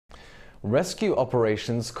Rescue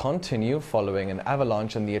operations continue following an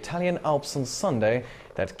avalanche in the Italian Alps on Sunday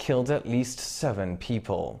that killed at least 7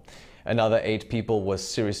 people. Another 8 people were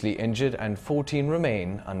seriously injured and 14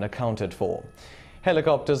 remain unaccounted for.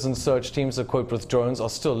 Helicopters and search teams equipped with drones are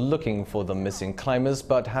still looking for the missing climbers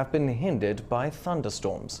but have been hindered by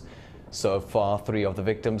thunderstorms. So far, 3 of the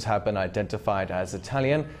victims have been identified as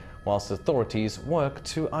Italian, whilst authorities work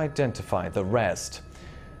to identify the rest.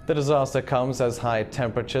 The disaster comes as high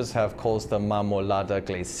temperatures have caused the Marmolada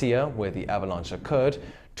glacier, where the avalanche occurred,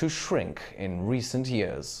 to shrink in recent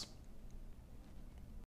years.